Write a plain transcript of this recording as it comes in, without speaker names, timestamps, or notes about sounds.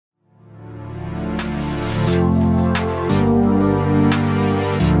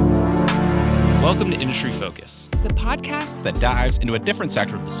Welcome to Industry Focus, the podcast that dives into a different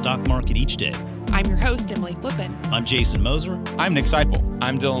sector of the stock market each day. I'm your host, Emily Flippen. I'm Jason Moser. I'm Nick Seipel.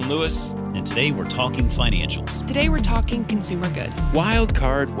 I'm Dylan Lewis. And today we're talking financials. Today we're talking consumer goods. Wild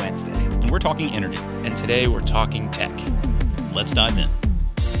Card Wednesday. And we're talking energy. And today we're talking tech. Let's dive in.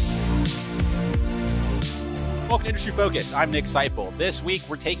 Welcome to Industry Focus. I'm Nick Seipel. This week,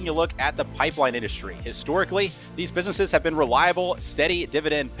 we're taking a look at the pipeline industry. Historically, these businesses have been reliable, steady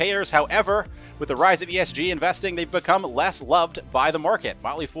dividend payers. However, with the rise of ESG investing, they've become less loved by the market.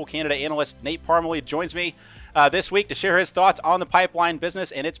 Motley Fool Canada analyst Nate Parmalee joins me this week to share his thoughts on the pipeline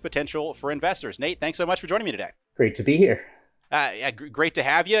business and its potential for investors. Nate, thanks so much for joining me today. Great to be here. Great to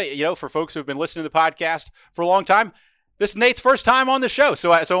have you. You know, for folks who have been listening to the podcast for a long time, this is Nate's first time on the show,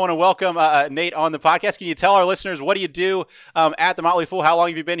 so I want to welcome Nate on the podcast. Can you tell our listeners, what do you do at the Motley Fool? How long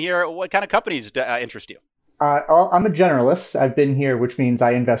have you been here? What kind of companies interest you? I'm a generalist. I've been here, which means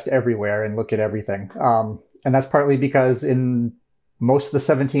I invest everywhere and look at everything. And that's partly because in most of the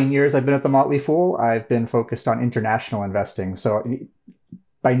 17 years I've been at the Motley Fool, I've been focused on international investing. So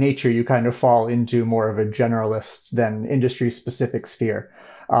by nature, you kind of fall into more of a generalist than industry-specific sphere.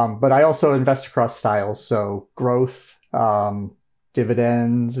 But I also invest across styles, so growth,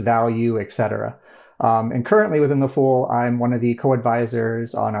 dividends, value, etc. And currently within the Fool, I'm one of the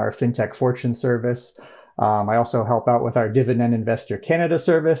co-advisors on our FinTech Fortune service. I also help out with our Dividend Investor Canada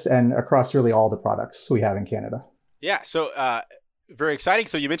service and across really all the products we have in Canada. Yeah, so very exciting.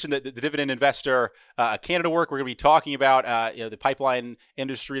 So you mentioned the Dividend Investor Canada work. We're going to be talking about the pipeline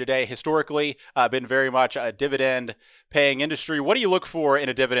industry today. Historically, been very much a dividend-paying industry. What do you look for in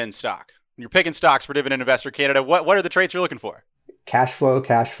a dividend stock? When you're picking stocks for Dividend Investor Canada, what are the traits you're looking for? Cash flow,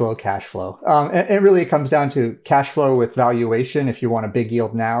 cash flow, cash flow. And it really comes down to cash flow with valuation if you want a big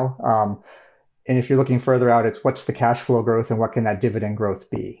yield now. And if you're looking further out, it's what's the cash flow growth and what can that dividend growth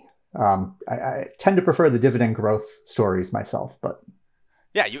be? I tend to prefer the dividend growth stories myself, but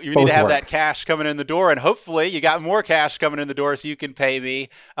yeah, you need to have that cash coming in the door, and hopefully you got more cash coming in the door so you can pay me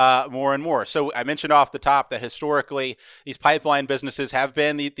more and more. So I mentioned off the top that historically these pipeline businesses have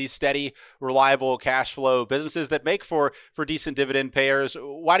been these steady, reliable cash flow businesses that make for decent dividend payers.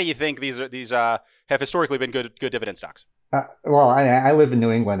 Why do you think these have historically been good dividend stocks? Well, I live in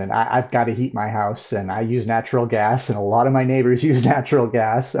New England, and I've got to heat my house, and I use natural gas, and a lot of my neighbors use natural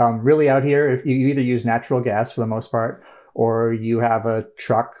gas. Really out here, if you either use natural gas for the most part, or you have a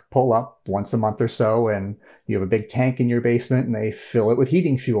truck pull up once a month or so, and you have a big tank in your basement, and they fill it with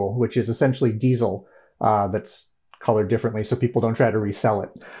heating fuel, which is essentially diesel that's colored differently so people don't try to resell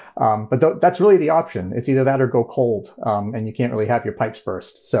it. But that's really the option. It's either that or go cold, and you can't really have your pipes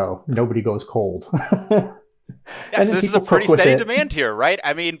burst, so nobody goes cold. Yeah, so this is a pretty steady demand here, right?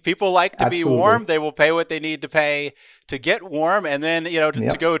 I mean, people like to be warm. They will pay what they need to pay to get warm. And then,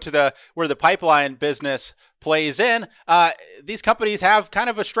 to go to where the pipeline business plays in, these companies have kind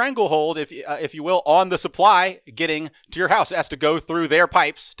of a stranglehold, if you will, on the supply getting to your house. It has to go through their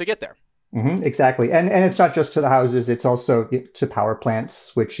pipes to get there. Mm-hmm, exactly. And it's not just to the houses, it's also to power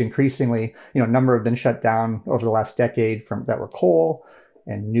plants, which increasingly, a number have been shut down over the last decade that were coal,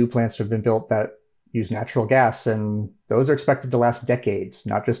 and new plants have been built that use natural gas, and those are expected to last decades,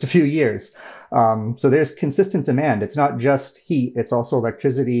 not just a few years. So there's consistent demand. It's not just heat, it's also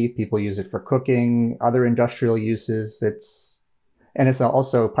electricity. People use it for cooking, other industrial uses. It's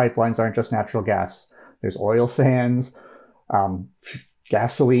also pipelines aren't just natural gas. There's oil sands,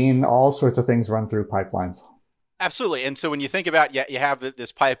 gasoline, all sorts of things run through pipelines. Absolutely. And so when you think about, you have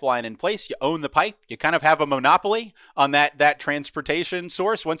this pipeline in place, you own the pipe, you kind of have a monopoly on that transportation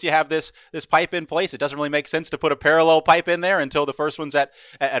source. Once you have this pipe in place, it doesn't really make sense to put a parallel pipe in there until the first one's at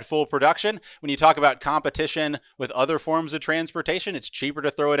full production. When you talk about competition with other forms of transportation, it's cheaper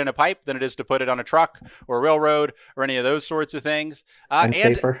to throw it in a pipe than it is to put it on a truck or a railroad or any of those sorts of things. And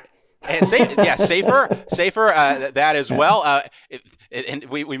safer. Safer, that as well. And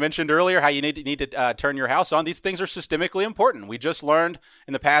we mentioned earlier how you need to turn your house on. These things are systemically important. We just learned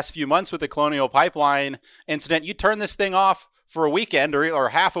in the past few months with the Colonial Pipeline incident, you turn this thing off for a weekend or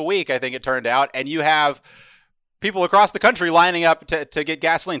half a week, I think it turned out, and you have people across the country lining up to get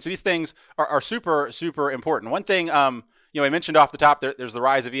gasoline. So these things are super, super important. One thing, I mentioned off the top, there's the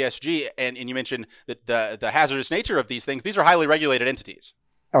rise of ESG, and you mentioned that the hazardous nature of these things. These are highly regulated entities.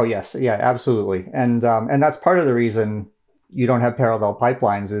 Oh, yes. Yeah, absolutely. And that's part of the reason you don't have parallel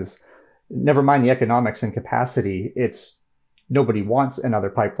pipelines is, never mind the economics and capacity, it's nobody wants another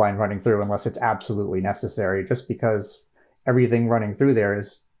pipeline running through unless it's absolutely necessary, just because everything running through there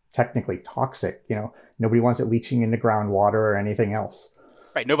is technically toxic. Nobody wants it leaching into groundwater or anything else.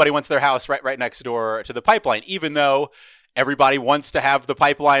 Right. Nobody wants their house right next door to the pipeline, even though everybody wants to have the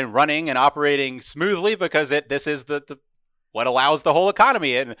pipeline running and operating smoothly because this is the what allows the whole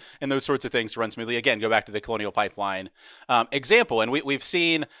economy and those sorts of things to run smoothly. Again, go back to the Colonial Pipeline example. And we've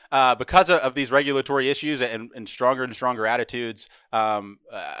seen, because of these regulatory issues and stronger attitudes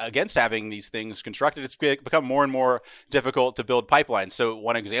against having these things constructed, it's become more and more difficult to build pipelines. So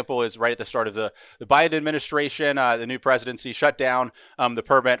one example is right at the start of the Biden administration, the new presidency shut down the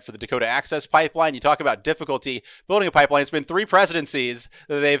permit for the Dakota Access Pipeline. You talk about difficulty building a pipeline. It's been 3 presidencies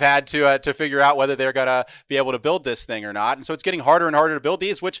that they've had to figure out whether they're going to be able to build this thing or not. And so it's getting harder and harder to build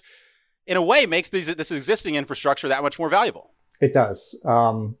these, which in a way makes this existing infrastructure that much more valuable. It does.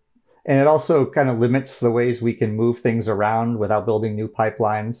 And it also kind of limits the ways we can move things around without building new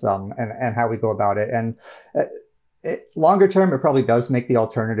pipelines, and how we go about it. And longer term, it probably does make the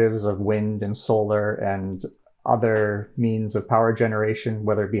alternatives of wind and solar and other means of power generation,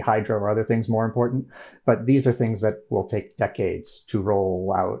 whether it be hydro or other things, more important. But these are things that will take decades to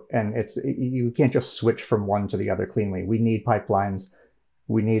roll out. And you can't just switch from one to the other cleanly. We need pipelines.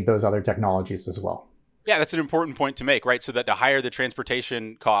 We need those other technologies as well. Yeah, that's an important point to make, right? So that the higher the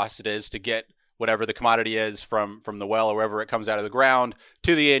transportation cost it is to get whatever the commodity is from the well or wherever it comes out of the ground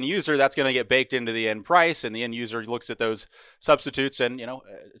to the end user, that's going to get baked into the end price, and the end user looks at those substitutes, and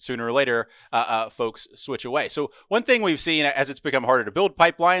sooner or later folks switch away. So one thing we've seen as it's become harder to build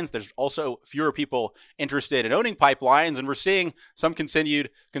pipelines, there's also fewer people interested in owning pipelines, and we're seeing some continued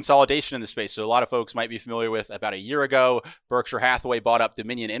consolidation in the space. So a lot of folks might be familiar with, about a year ago, Berkshire Hathaway bought up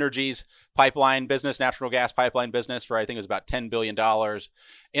Dominion Energy's pipeline business, natural gas pipeline business, for I think it was about $10 billion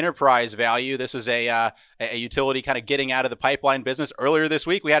enterprise value. This was a utility kind of getting out of the pipeline business. Earlier this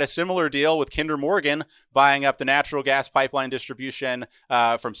week, we had a similar deal with Kinder Morgan buying up the natural gas pipeline distribution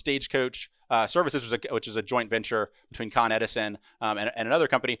from Stagecoach Services, which is a joint venture between Con Edison and another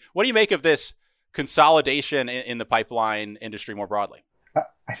company. What do you make of this consolidation in the pipeline industry more broadly?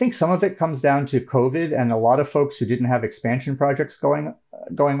 I think some of it comes down to COVID, and a lot of folks who didn't have expansion projects going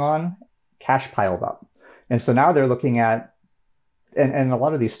on, cash piled up. And so now they're looking at, and a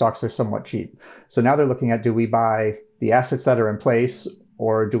lot of these stocks are somewhat cheap. So now they're looking at, do we buy the assets that are in place,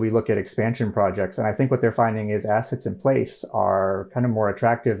 or do we look at expansion projects? And I think what they're finding is assets in place are kind of more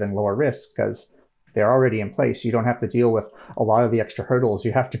attractive and lower risk because they're already in place. You don't have to deal with a lot of the extra hurdles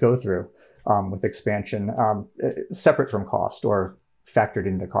you have to go through with expansion, separate from cost or factored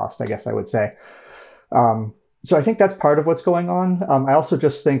into cost, I guess I would say. So I think that's part of what's going on. I also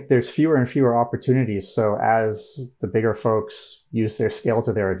just think there's fewer and fewer opportunities. So as the bigger folks use their scale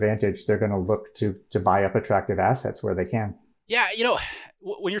to their advantage, they're going to look to buy up attractive assets where they can. Yeah,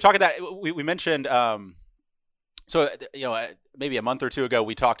 when you're talking that, we mentioned, maybe a month or two ago,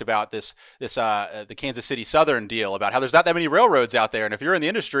 we talked about the Kansas City Southern deal, about how there's not that many railroads out there, and if you're in the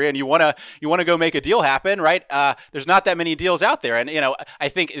industry and you want to go make a deal happen, right? There's not that many deals out there, and I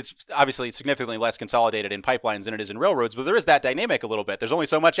think it's obviously significantly less consolidated in pipelines than it is in railroads, but there is that dynamic a little bit. There's only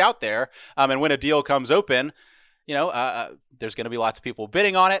so much out there, and when a deal comes open, there's going to be lots of people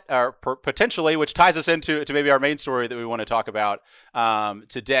bidding on it, or potentially, which ties us into maybe our main story that we want to talk about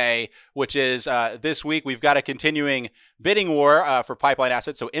today, which is this week we've got a continuing bidding war for pipeline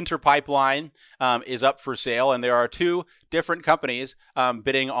assets. So Interpipeline is up for sale, and there are 2 different companies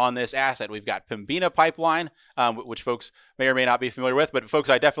bidding on this asset. We've got Pembina Pipeline, which folks may or may not be familiar with, but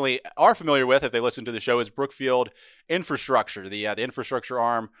folks I definitely are familiar with if they listen to the show, is Brookfield Infrastructure, the infrastructure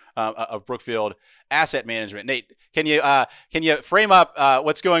arm of Brookfield Asset Management. Nate, can you frame up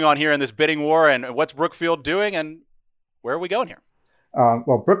what's going on here in this bidding war, and what's Brookfield doing, and where are we going here?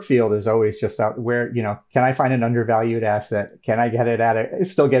 Well, Brookfield is always just out where, can I find an undervalued asset? Can I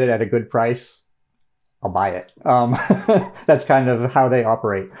still get it at a good price? I'll buy it. That's kind of how they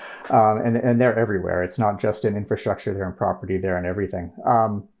operate. And they're everywhere. It's not just in infrastructure, they're in property, they're in everything.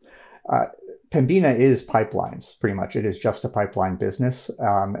 Pembina is pipelines, pretty much. It is just a pipeline business.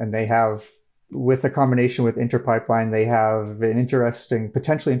 And they have, with a combination with Interpipeline, they have an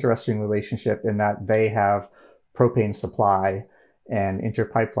potentially interesting relationship in that they have propane supply, and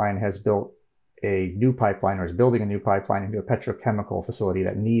Interpipeline has built a new pipeline, or is building a new pipeline into a petrochemical facility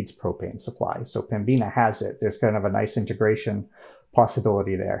that needs propane supply. So Pembina has it. There's kind of a nice integration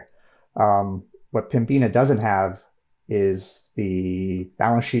possibility there. What Pembina doesn't have is the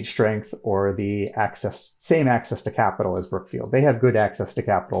balance sheet strength or the same access to capital as Brookfield. They have good access to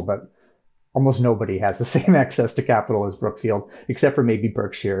capital, but almost nobody has the same access to capital as Brookfield, except for maybe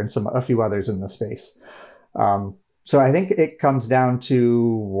Berkshire and a few others in the space. So I think it comes down to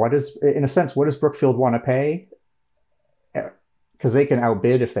what does Brookfield want to pay? Because they can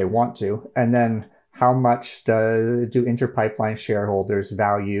outbid if they want to. And then how much do Interpipeline shareholders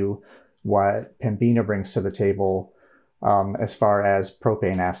value what Pembina brings to the table as far as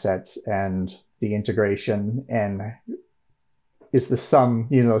propane assets and the integration, and is the sum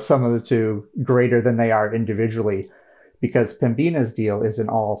of the two greater than they are individually? Because Pembina's deal is an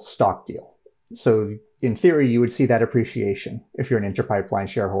all stock deal. So in theory, you would see that appreciation if you're an Interpipeline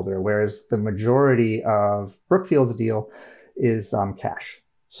shareholder, whereas the majority of Brookfield's deal is cash.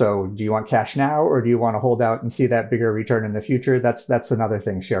 So do you want cash now, or do you want to hold out and see that bigger return in the future? That's another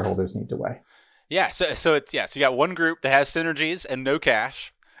thing shareholders need to weigh. Yeah. So you got one group that has synergies and no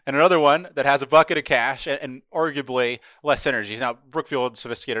cash, and another one that has a bucket of cash and arguably less synergies. Now, Brookfield,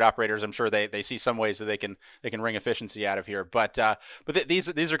 sophisticated operators, I'm sure they see some ways that they can wring efficiency out of here. But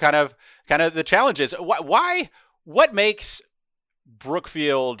these are kind of the challenges. What makes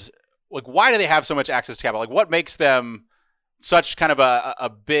Brookfield, like, why do they have so much access to capital? Like, what makes them such kind of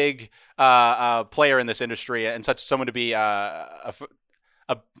a big player in this industry, and such someone to be a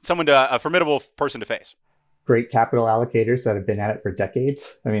formidable person to face? Great capital allocators that have been at it for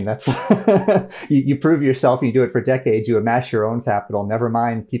decades. I mean, that's you prove yourself. You do it for decades. You amass your own capital. Never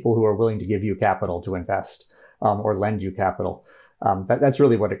mind people who are willing to give you capital to invest or lend you capital. That's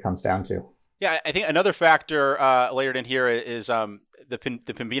really what it comes down to. Yeah, I think another factor layered in here is the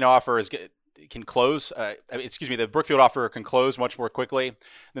Pembina offer can close. The Brookfield offer can close much more quickly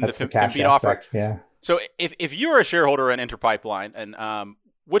than That's the cash Pembina aspect, offer. Yeah. So if you're a shareholder in Interpipeline, and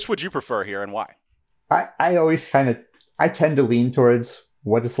which would you prefer here, and why? I always I tend to lean towards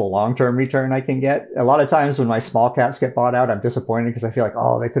what is the long-term return I can get. A lot of times when my small caps get bought out, I'm disappointed because I feel like,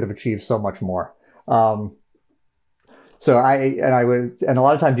 oh, they could have achieved so much more. And a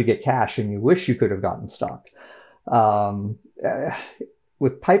lot of times you get cash and you wish you could have gotten stock.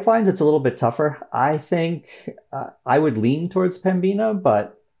 With pipelines, it's a little bit tougher. I think I would lean towards Pembina,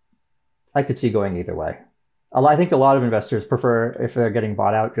 but I could see going either way. I think a lot of investors prefer, if they're getting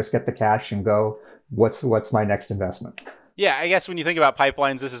bought out, just get the cash and go, what's my next investment? Yeah, I guess when you think about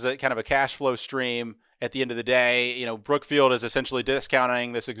pipelines, this is a kind of a cash flow stream. At the end of the day, Brookfield is essentially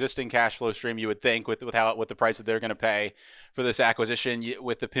discounting this existing cash flow stream, you would think, with the price that they're going to pay for this acquisition.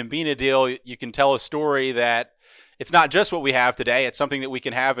 With the Pembina deal, you can tell a story that it's not just what we have today. It's something that we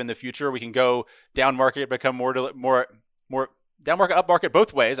can have in the future. We can go down market, become more down market, up market,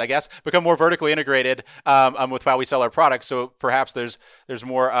 both ways, I guess, become more vertically integrated with how we sell our products. So perhaps there's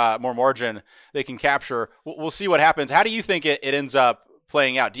more margin they can capture. We'll see what happens. How do you think it ends up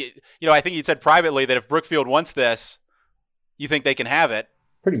playing out? I think you said privately that if Brookfield wants this, you think they can have it.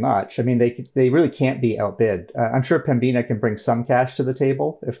 Pretty much. I mean, they really can't be outbid. I'm sure Pembina can bring some cash to the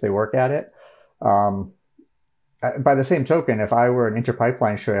table if they work at it. By the same token, if I were an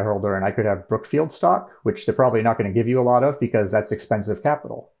Interpipeline shareholder and I could have Brookfield stock, which they're probably not going to give you a lot of because that's expensive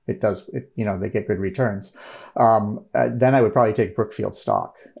capital. They get good returns. Then I would probably take Brookfield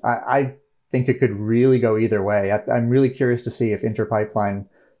stock. I think it could really go either way. I'm really curious to see if Interpipeline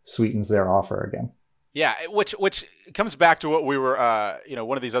sweetens their offer again. Yeah, which comes back to what we were,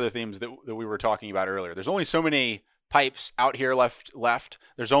 one of these other themes that we were talking about earlier. There's only so many pipes out here left.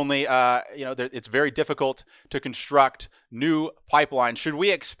 There's only, it's very difficult to construct new pipelines. Should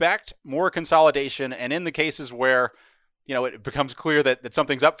we expect more consolidation? And in the cases where, it becomes clear that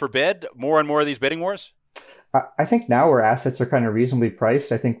something's up for bid, more and more of these bidding wars? I think now where assets are kind of reasonably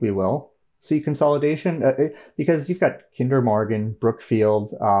priced, I think we will see consolidation because you've got Kinder Morgan,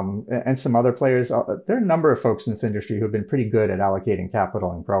 Brookfield, and some other players. There are a number of folks in this industry who have been pretty good at allocating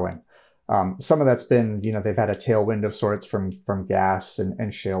capital and growing. Some of that's been, they've had a tailwind of sorts from gas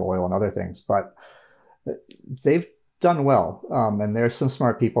and shale oil and other things, but they've done well. And there's some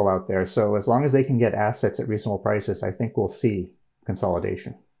smart people out there. So as long as they can get assets at reasonable prices, I think we'll see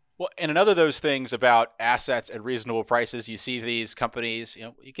consolidation. Well, and another of those things about assets at reasonable prices, you see these companies,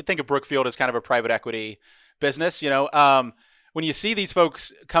 you could think of Brookfield as kind of a private equity business, when you see these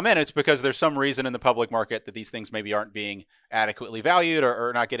folks come in, it's because there's some reason in the public market that these things maybe aren't being adequately valued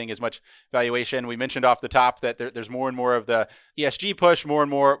or not getting as much valuation. We mentioned off the top that there's more and more of the ESG push, more and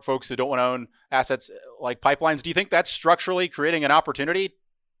more folks who don't want to own assets like pipelines. Do you think that's structurally creating an opportunity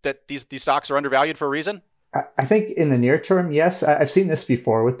that these stocks are undervalued for a reason? I think in the near term, yes. I've seen this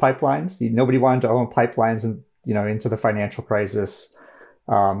before with pipelines. Nobody wanted to own pipelines and into the financial crisis.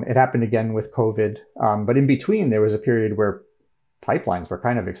 It happened again with COVID. But in between, there was a period where pipelines were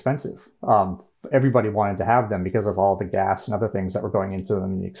kind of expensive. Everybody wanted to have them because of all the gas and other things that were going into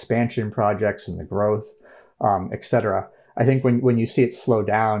them, the expansion projects and the growth, et cetera. I think when you see it slow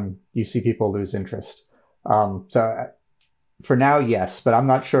down, you see people lose interest. So for now, yes, but I'm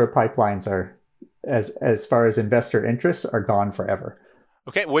not sure pipelines are, as far as investor interests, are gone forever.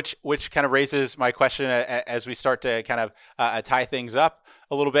 Okay, which kind of raises my question as we start to kind of tie things up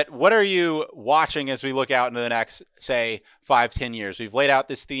a little bit. What are you watching as we look out into the next, say, 5-10 years? We've laid out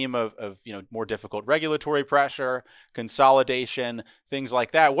this theme of more difficult regulatory pressure, consolidation, things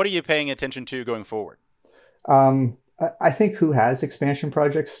like that. What are you paying attention to going forward? I think who has expansion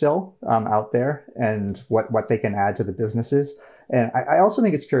projects still out there and what they can add to the businesses. And I also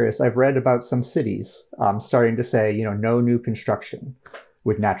think it's curious. I've read about some cities starting to say, no new construction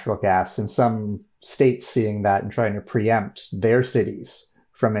with natural gas, and some states seeing that and trying to preempt their cities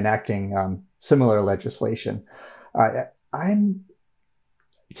from enacting similar legislation. To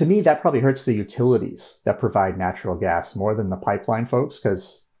me, that probably hurts the utilities that provide natural gas more than the pipeline folks,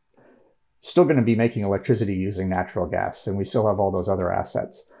 because still going to be making electricity using natural gas, and we still have all those other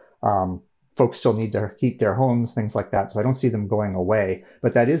assets. Folks still need to heat their homes, things like that. So I don't see them going away.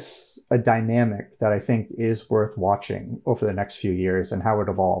 But that is a dynamic that I think is worth watching over the next few years and how it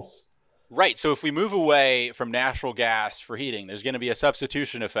evolves. Right. So if we move away from natural gas for heating, there's going to be a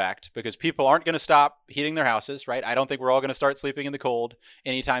substitution effect because people aren't going to stop heating their houses, right? I don't think we're all going to start sleeping in the cold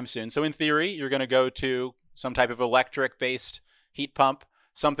anytime soon. So in theory, you're going to go to some type of electric-based heat pump,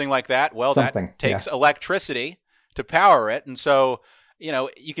 something like that. Well, that takes electricity to power it. And so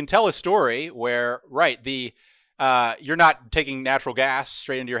you can tell a story where, right, you're not taking natural gas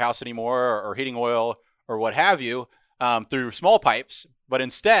straight into your house anymore or heating oil or what have you through small pipes, but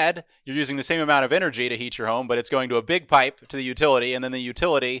instead you're using the same amount of energy to heat your home, but it's going to a big pipe to the utility, and then the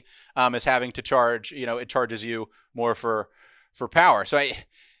utility is having to charge, it charges you more for power. So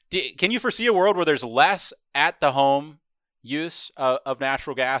can you foresee a world where there's less at the home use of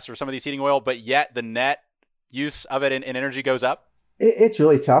natural gas or some of these heating oil, but yet the net use of it in energy goes up? It's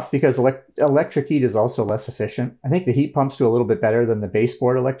really tough because electric heat is also less efficient. I think the heat pumps do a little bit better than the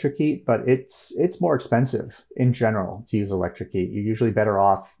baseboard electric heat, but it's more expensive in general to use electric heat. You're usually better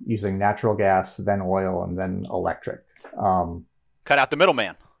off using natural gas, then oil, and then electric. Cut out the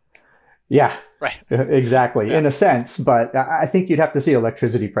middleman. Yeah, right. Exactly. Yeah. In a sense, but I think you'd have to see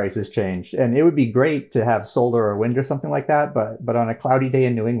electricity prices change. And it would be great to have solar or wind or something like that, but on a cloudy day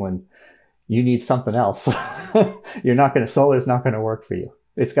in New England, you need something else. Solar's not going to work for you.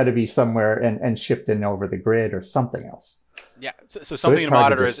 It's got to be somewhere and shipped in over the grid or something else. Yeah. So something to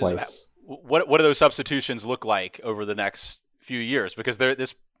monitor is what do those substitutions look like over the next few years? Because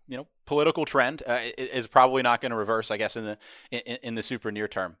this political trend is probably not going to reverse, I guess, in the super near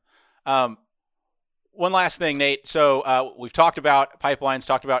term. One last thing, Nate. So we've talked about pipelines,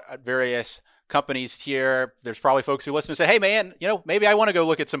 talked about various companies here. There's probably folks who listen and say, hey, man, maybe I want to go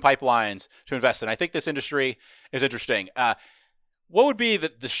look at some pipelines to invest in. I think this industry is interesting. What would be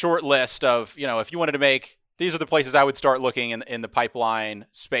the short list of, if you wanted to make, these are the places I would start looking in the pipeline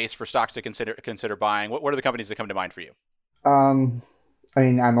space for stocks to consider buying? What are the companies that come to mind for you? I'm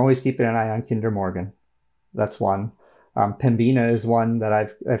always keeping an eye on Kinder Morgan. That's one. Pembina is one that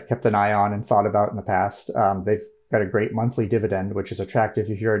I've kept an eye on and thought about in the past. They've got a great monthly dividend, which is attractive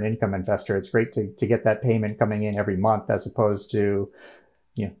if you're an income investor. It's great to get that payment coming in every month as opposed to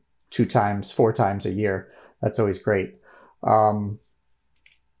 2 times, 4 times a year. That's always great. Trying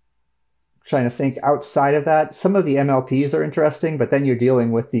to think outside of that, some of the MLPs are interesting, but then you're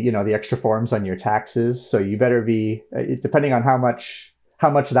dealing with the extra forms on your taxes. So you better be, depending on how much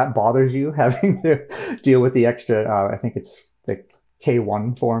that bothers you, having to deal with the extra, I think it's the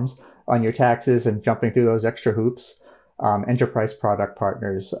K1 forms on your taxes and jumping through those extra hoops. Enterprise Product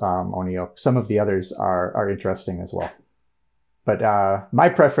Partners, Oneo. Some of the others are interesting as well. But my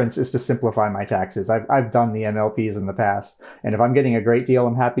preference is to simplify my taxes. I've done the MLPs in the past, and if I'm getting a great deal,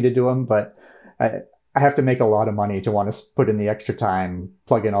 I'm happy to do them. But I have to make a lot of money to want to put in the extra time,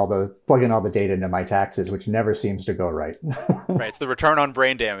 plug in all the data into my taxes, which never seems to go right. Right, it's the return on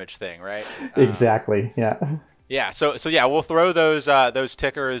brain damage thing, right? Exactly. Yeah. Yeah. So yeah, we'll throw those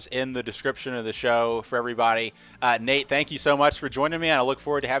tickers in the description of the show for everybody. Nate, thank you so much for joining me, and I look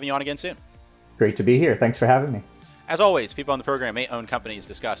forward to having you on again soon. Great to be here. Thanks for having me. As always, people on the program may own companies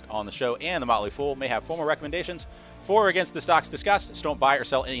discussed on the show, and the Motley Fool may have formal recommendations for or against the stocks discussed. So don't buy or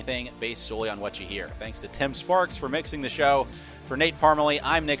sell anything based solely on what you hear. Thanks to Tim Sparks for mixing the show. For Nate Parmalee,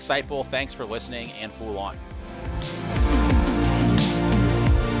 I'm Nick Seipel. Thanks for listening, and Fool on.